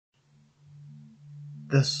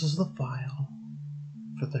This is the file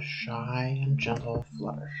for the shy and gentle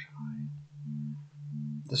Fluttershy.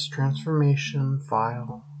 This transformation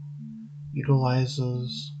file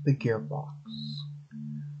utilizes the gearbox,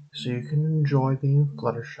 so you can enjoy being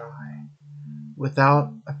Fluttershy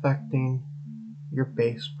without affecting your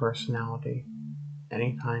base personality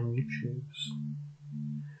anytime you choose.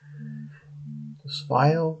 This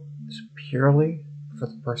file is purely for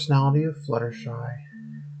the personality of Fluttershy,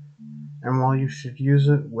 and while you should use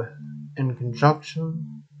it in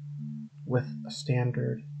conjunction with a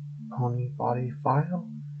standard pony body file,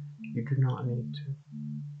 you do not need to.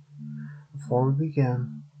 Before we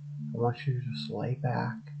begin, I want you to just lay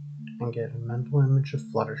back and get a mental image of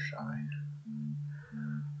Fluttershy.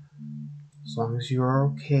 As long as you are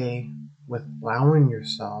okay with allowing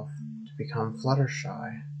yourself to become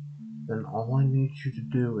Fluttershy, then all I need you to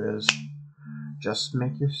do is just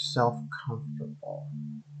make yourself comfortable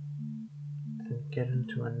and get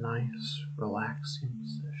into a nice, relaxing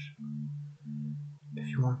position. If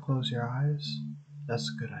you want to close your eyes, that's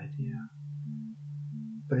a good idea.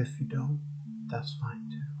 But if you don't, that's fine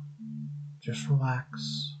too. Just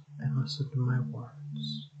relax and listen to my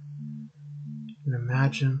words. And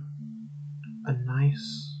imagine a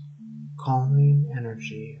nice, calming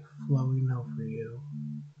energy flowing over you.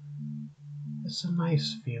 It's a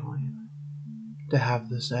nice feeling to have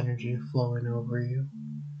this energy flowing over you.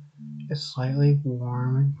 It's slightly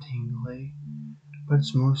warm and tingly, but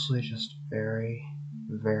it's mostly just very,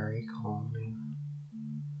 very calming.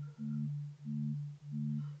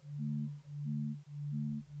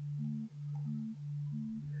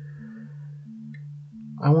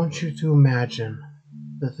 I want you to imagine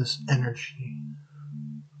that this energy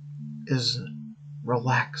is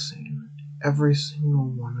relaxing every single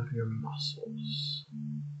one of your muscles,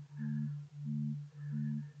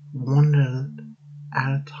 one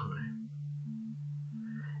at a time,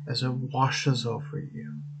 as it washes over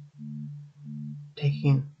you,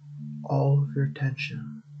 taking all of your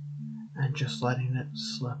tension and just letting it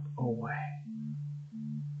slip away.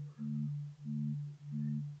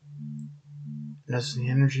 And as the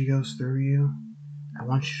energy goes through you, I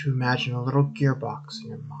want you to imagine a little gearbox in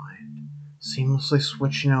your mind, seamlessly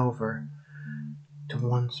switching over to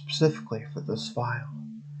one specifically for this file.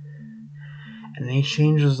 And any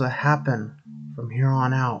changes that happen from here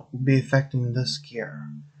on out will be affecting this gear,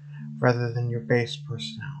 rather than your base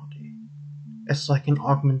personality. It's like an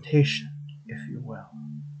augmentation, if you will.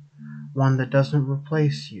 One that doesn't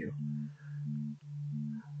replace you,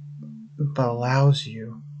 but allows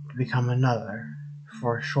you to become another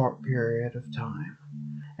for a short period of time.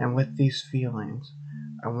 And with these feelings,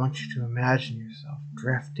 I want you to imagine yourself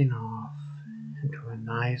drifting off into a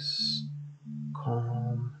nice,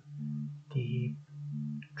 calm, deep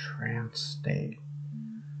trance state.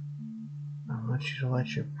 I want you to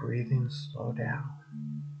let your breathing slow down,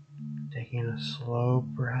 taking a slow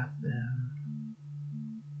breath in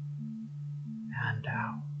and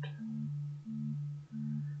out,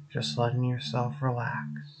 just letting yourself relax.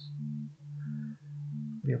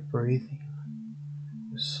 Your breathing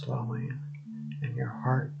is slowing and your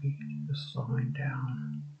heartbeat is slowing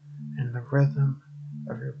down, and the rhythm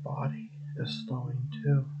of your body is slowing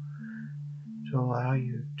too, to allow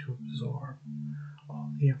you to absorb all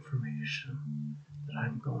the information that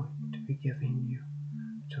I'm going to be giving you,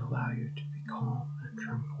 to allow you to be calm and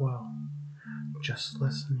tranquil, just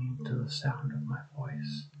listening to the sound of my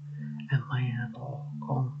voice and letting it all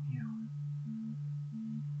calm you.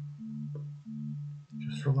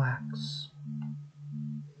 Just relax.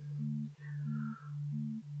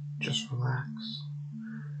 Just relax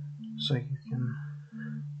so you can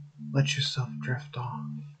let yourself drift off.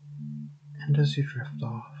 And as you drift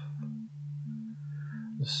off,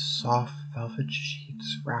 the soft velvet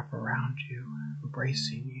sheets wrap around you,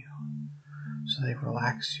 embracing you, so they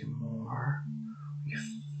relax you more. You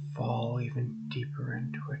fall even deeper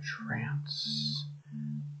into a trance,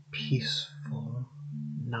 peaceful,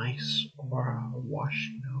 nice aura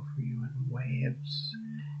washing over you in waves.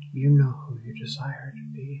 You know who you desire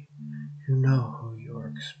to be. You know who you are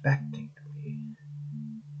expecting to be.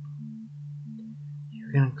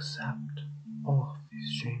 You can accept all of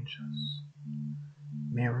these changes.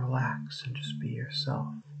 You may relax and just be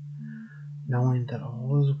yourself, knowing that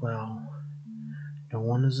all is well. No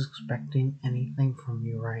one is expecting anything from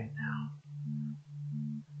you right now.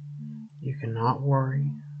 You cannot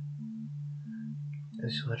worry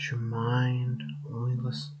as you let your mind only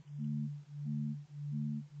listen.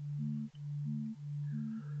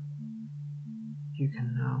 You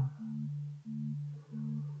can know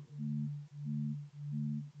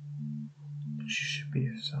that you should be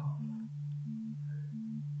yourself.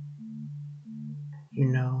 You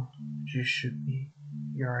know that you should be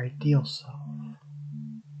your ideal self.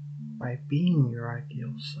 By being your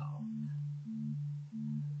ideal self,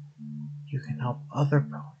 you can help other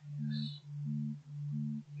ponies.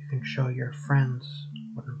 You can show your friends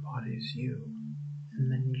what embodies you,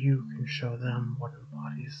 and then you can show them what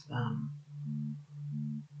embodies them.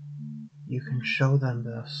 You can show them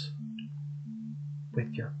this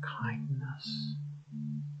with your kindness.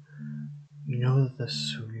 You know that this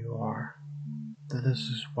is who you are, that this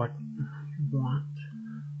is what you want,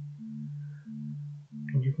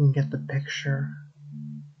 and you can get the picture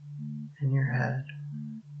in your head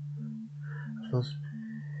of those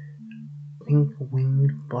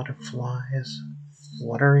pink-winged butterflies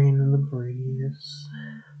fluttering in the breeze.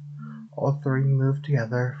 All three move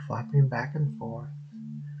together, flapping back and forth,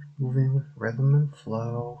 moving with rhythm and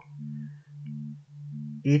flow.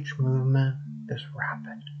 Each movement is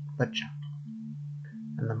rapid but gentle,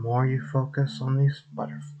 and the more you focus on these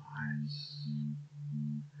butterflies,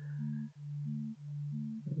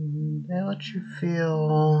 they let you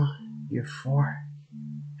feel euphoric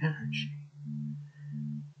energy.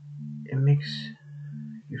 It makes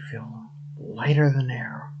you feel lighter than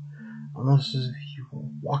air, almost as if you were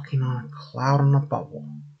walking on a cloud in a bubble.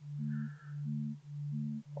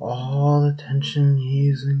 All the tension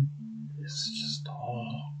easing, it's just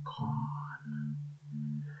all gone.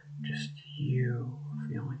 Just you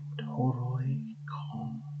feeling totally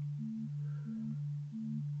calm.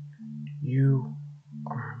 You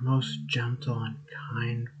are a most gentle and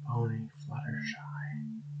kind pony, Fluttershy.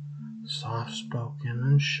 Soft-spoken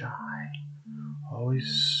and shy,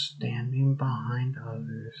 always standing behind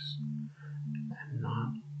others and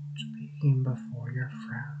not speaking before your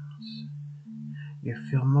friends. You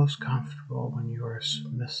feel most comfortable when you are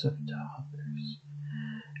submissive to others,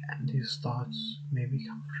 and these thoughts may be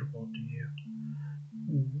comfortable to you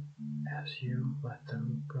as you let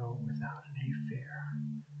them go without any fear.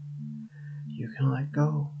 You can let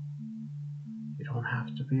go. You don't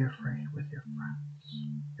have to be afraid with your friends.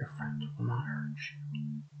 Your friends will not hurt you.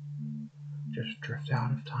 Just drift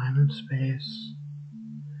out of time and space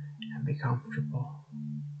and be comfortable.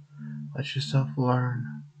 Let yourself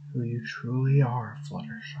learn who you truly are,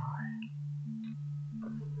 Fluttershy.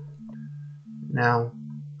 Now,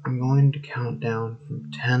 I'm going to count down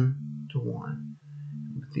from 10 to 1.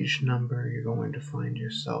 With each number, you're going to find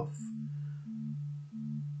yourself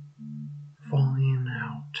falling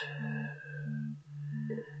out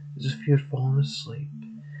as if you had fallen asleep.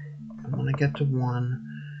 And when I get to 1,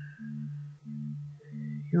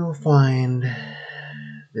 you will find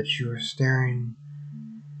that you are staring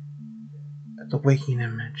at the waking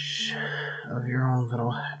image of your own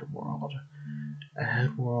little head world. A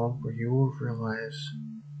head world where you will realize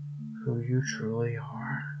who you truly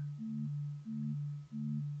are.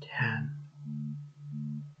 10,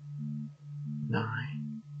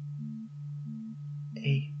 9,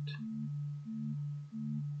 8,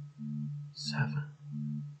 7,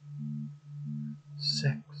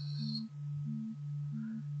 6,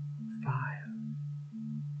 5,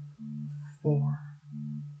 4,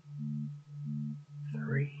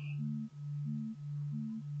 3,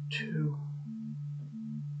 2,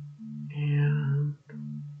 and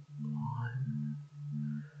 1.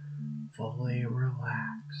 Fully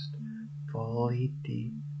relaxed, fully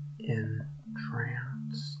deep in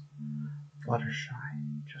trance.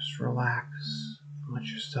 Fluttershy, just relax and let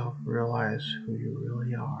yourself realize who you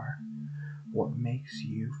really are, what makes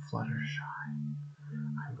you Fluttershy.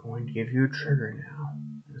 I'm going to give you a trigger now.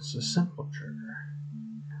 It's a simple trigger,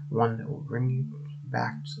 one that will bring you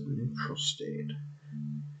back to the neutral state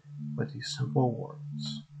with these simple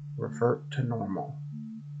words. Revert to normal.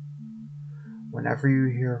 Whenever you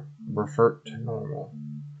hear revert to normal,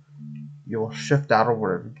 you will shift out of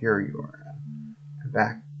whatever gear you are in and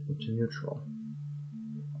back into neutral.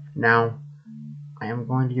 Now, I am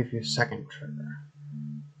going to give you a second trigger,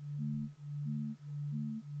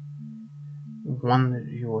 one that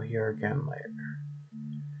you will hear again later.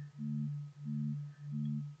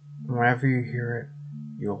 Whenever you hear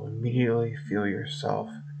it, you will immediately feel yourself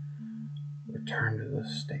return to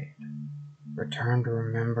this state. Return to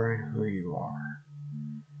remembering who you are.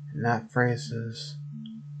 And that phrase is,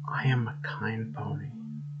 I am a kind pony.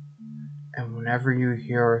 And whenever you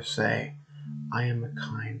hear or say, I am a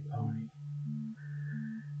kind pony,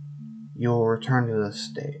 you will return to this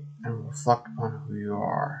state and reflect upon who you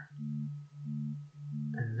are.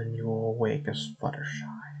 And then you will awake as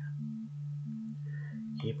Fluttershy.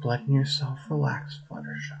 Keep letting yourself relax,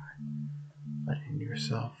 Fluttershy. Letting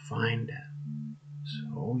yourself find it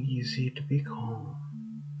so easy to be calm.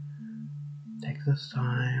 Take this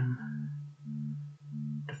time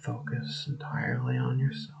to focus entirely on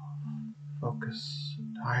yourself. Focus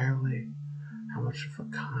entirely how much of a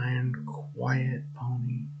kind, quiet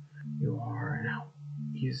pony you are and how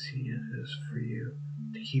easy it is for you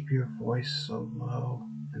to keep your voice so low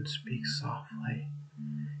and speak softly.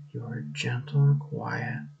 You are gentle and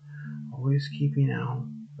quiet, always keeping out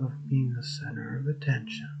of being the center of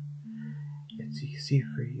attention. It's easy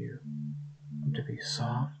for you to be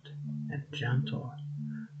soft and gentle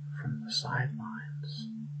from the sidelines.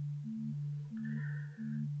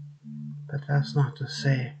 But that's not to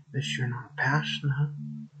say that you're not passionate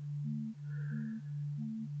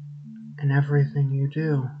in everything you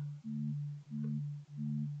do.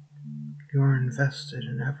 You're invested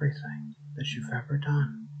in everything that you've ever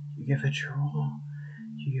done. You give it your all.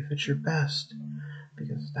 You give it your best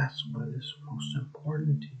because that's what is most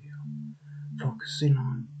important to you. Focusing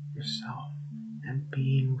on yourself and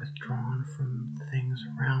being withdrawn from the things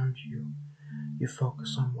around you. You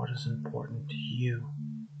focus on what is important to you.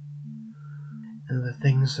 And the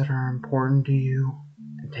things that are important to you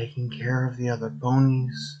and taking care of the other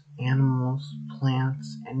ponies, animals,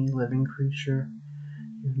 plants, any living creature.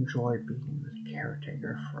 You enjoy being the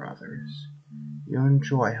caretaker for others. You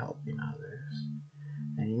enjoy helping others.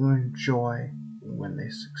 And you enjoy when they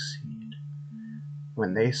succeed.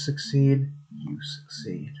 When they succeed, you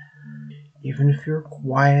succeed. Even if you're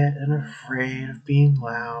quiet and afraid of being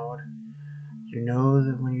loud, you know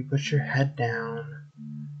that when you put your head down,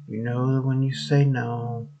 you know that when you say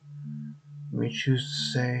no, when you choose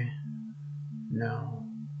to say no,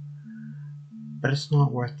 but it's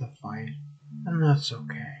not worth the fight, and that's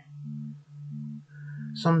okay.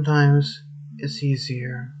 Sometimes it's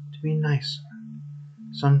easier to be nicer.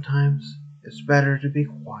 Sometimes it's better to be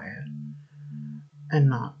quiet and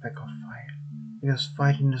not pick a fight, because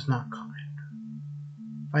fighting is not kind.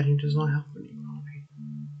 Fighting does not help anybody,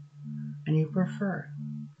 and you prefer it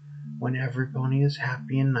when every pony is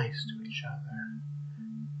happy and nice to each other.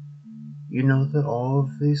 You know that all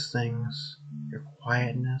of these things, your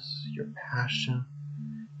quietness, your passion,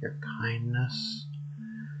 your kindness,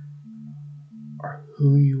 are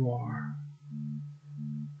who you are,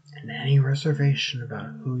 and any reservation about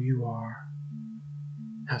who you are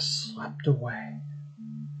has slipped away.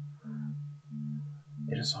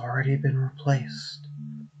 It has already been replaced.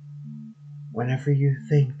 Whenever you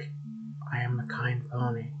think, I am a kind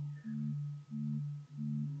pony,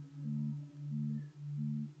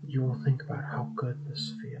 you will think about how good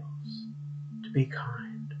this feels, to be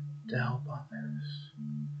kind, to help others.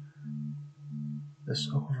 This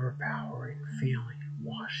overpowering feeling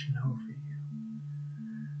washing over you,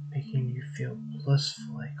 making you feel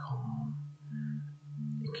blissfully calm.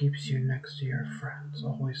 It keeps you next to your friends,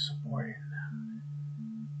 always supporting them.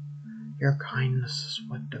 Your kindness is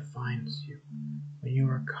what defines you. When you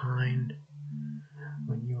are kind,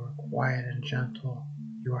 when you are quiet and gentle,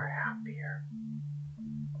 you are happier.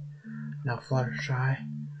 Now, Fluttershy,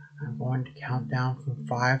 I'm going to count down from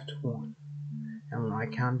 5 to 1. And when I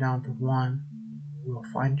count down to 1, you will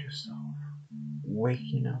find yourself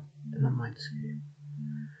waking up in the mindscape.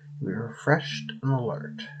 You'll be refreshed and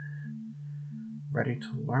alert, ready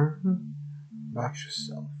to learn about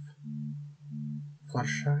yourself.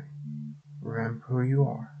 Fluttershy, remember who you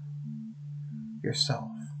are,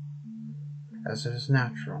 yourself, as it is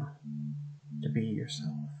natural to be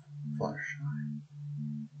yourself, Fluttershy.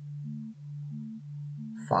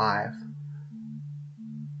 5,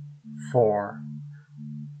 4,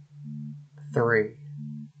 3,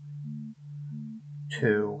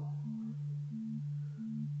 2,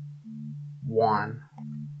 1.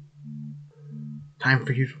 Time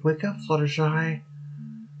for you to wake up, Fluttershy.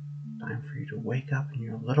 Time for you to wake up in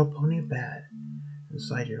your little pony bed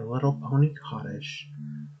inside your little pony cottage.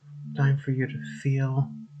 Time for you to feel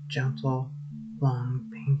gentle, long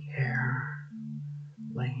pink hair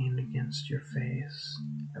laying against your face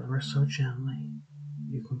ever so gently.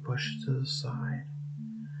 You can push it to the side,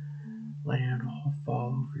 letting it all fall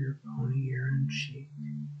over your pony ear and cheek.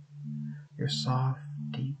 Your soft,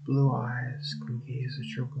 deep blue eyes can gaze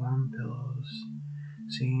at your warm pillows,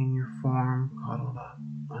 seeing your form cuddled up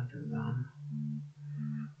under them.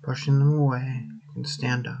 Pushing them away, you can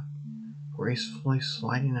stand up, gracefully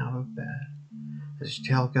sliding out of bed as your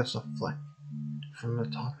tail gives a flick from the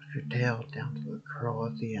top of your tail down to the curl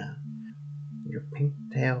at the end. Your pink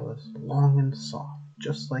tail is long and soft,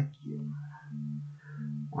 just like you.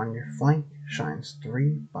 On your flank shines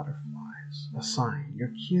 3 butterflies, a sign, your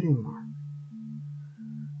cutie mark,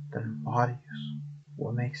 that embodies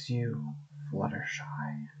what makes you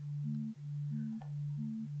Fluttershy.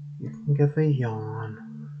 You can give a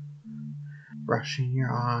yawn, brushing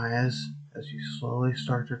your eyes as you slowly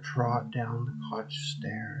start to trot down the cottage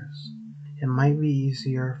stairs. It might be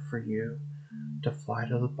easier for you to fly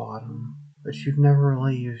to the bottom, but you've never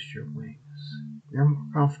really used your wings. You're more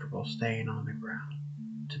comfortable staying on the ground.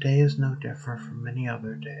 Today is no different from any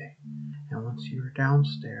other day, and once you are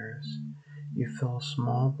downstairs, you fill a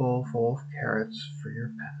small bowl full of carrots for your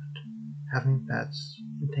pet. Having pets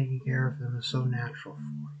and taking care of them is so natural for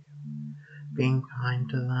you. Being kind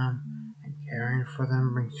to them and caring for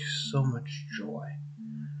them brings you so much joy.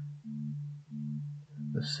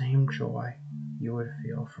 The same joy you would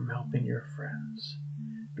feel from helping your friends,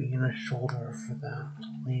 being a shoulder for them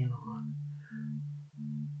to lean on,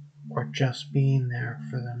 or just being there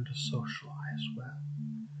for them to socialize with.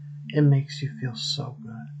 It makes you feel so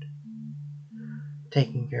good.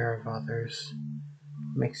 Taking care of others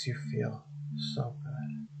makes you feel so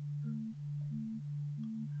good.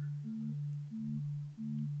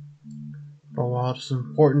 But while it is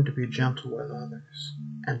important to be gentle with others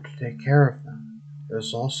and to take care of them, it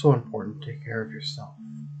is also important to take care of yourself.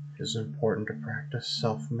 It is important to practice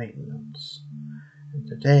self-maintenance. And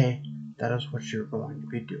today, that is what you're going to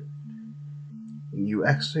be doing. You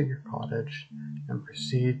exit your cottage and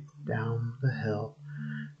proceed down the hill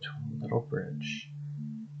to a little bridge.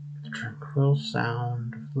 The tranquil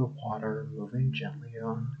sound of the water moving gently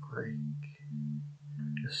on the creek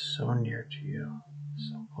is so near to you,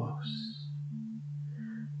 so close.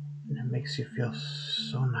 And it makes you feel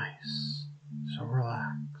so nice, so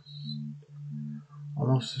relaxed,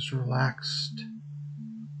 almost as relaxed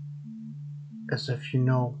as if you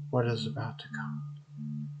know what is about to come.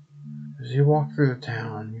 As you walk through the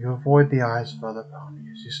town, you avoid the eyes of other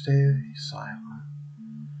ponies. You stay silent,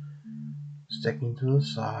 sticking to the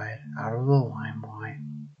side, out of the limelight.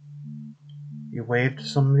 You wave to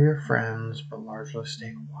some of your friends, but largely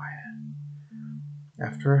stay quiet.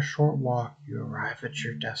 After a short walk, you arrive at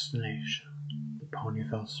your destination, the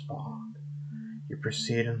Ponyville Spa. You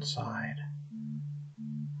proceed inside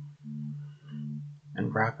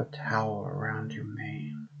and wrap a towel around your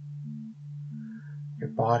mane. Your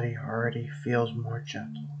body already feels more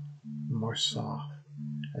gentle, more soft,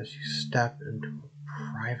 as you step into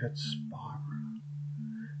a private spa room.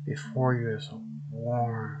 Before you is a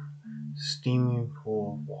warm, steaming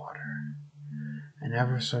pool of water, and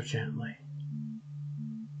ever so gently,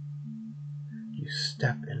 you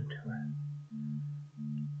step into it,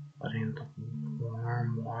 letting the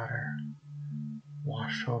warm water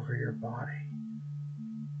wash over your body.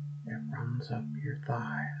 It runs up your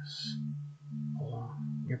thighs,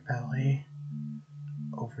 along your belly,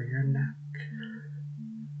 over your neck,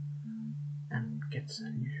 and gets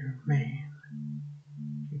into your mane.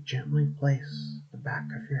 You gently place the back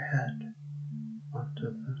of your head onto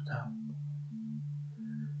the tub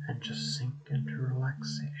and just sink into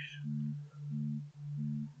relaxation.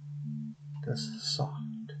 This is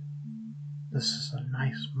soft. This is a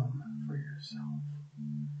nice moment for yourself.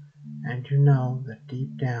 And you know that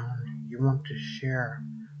deep down you want to share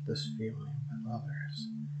this feeling with others.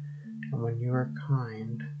 And when you are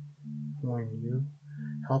kind, when you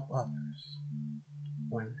help others,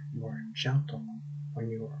 when you are gentle, when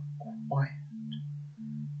you are quiet,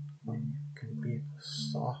 when you can be the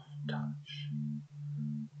soft touch,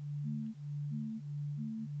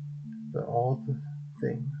 that all the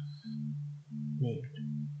things need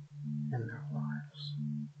in their lives.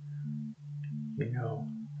 You know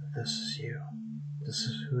that this is you. This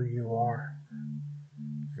is who you are.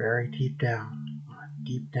 Very deep down, on a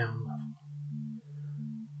deep down level.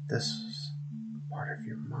 This is part of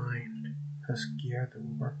your mind. This gear that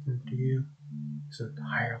worked into you is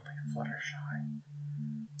entirely Fluttershy.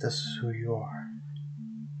 This is who you are.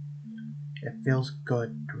 It feels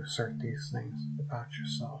good to assert these things about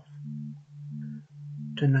yourself.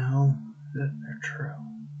 To know that they're true.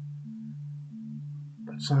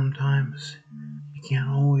 But sometimes you can't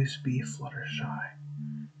always be Fluttershy.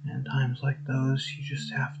 And in times like those, you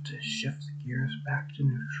just have to shift the gears back to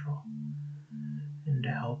neutral. And to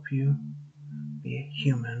help you be a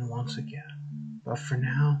human once again. But for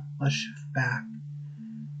now, let's shift back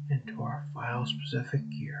into our file-specific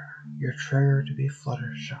gear. Your trigger to be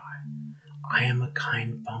Fluttershy. I am a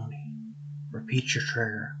kind pony. Repeat your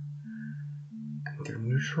trigger. And through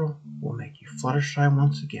neutral, will make you Fluttershy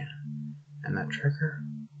once again. And that trigger,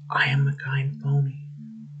 I am a kind pony,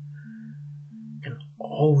 can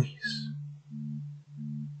always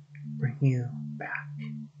bring you back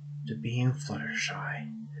to being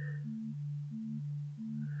Fluttershy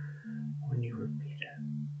when you repeat it.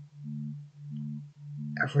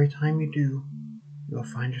 Every time you do, you'll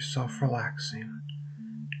find yourself relaxing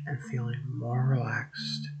and feeling more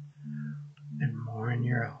relaxed and more in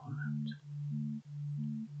your element.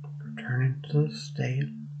 return into the state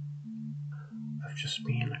of just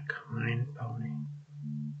being a kind pony,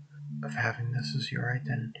 of having this as your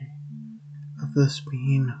identity, of this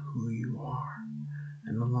being who you are.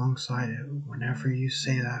 And alongside it, whenever you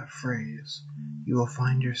say that phrase, you will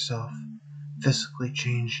find yourself physically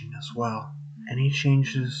changing as well. Any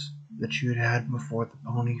changes that you had before the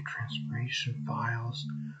pony transformation files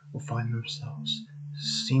will find themselves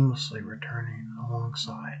seamlessly returning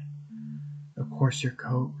alongside. Of course, your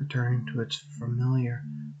coat returning to its familiar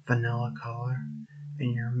vanilla color,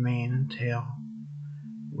 and your mane and tail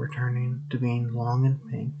returning to being long and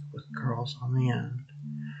pink with curls on the end,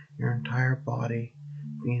 your entire body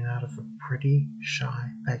being out of a pretty, shy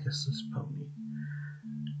Pegasus pony.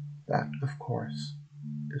 That, of course,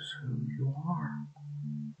 is who you are.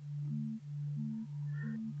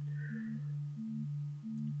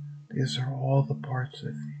 These are all the parts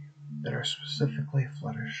of you that are specifically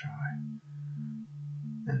Fluttershy,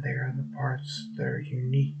 and they are the parts that are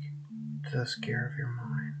unique to this gear of your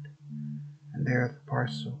mind, and they are the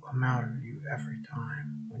parts that will come out of you every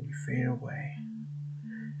time when you fade away,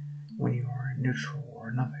 when you are in neutral or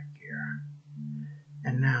another gear.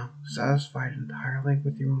 And now, satisfied entirely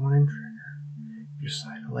with your morning trigger, you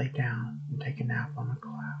decide to lay down and take a nap on a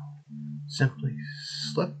cloud. Simply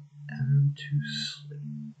slip into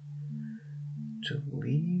sleep, to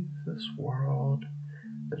leave this world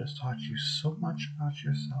that has taught you so much about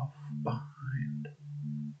yourself behind,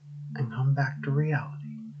 and come back to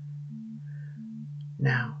reality.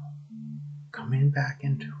 Now, coming back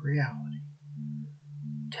into reality.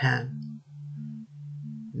 10,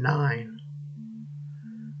 9,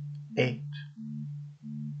 8,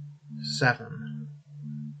 7,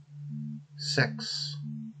 6,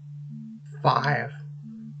 5,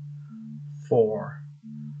 4,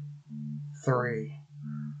 3,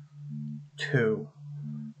 2,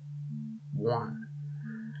 1.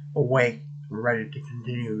 Awake and ready to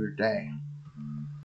continue your day.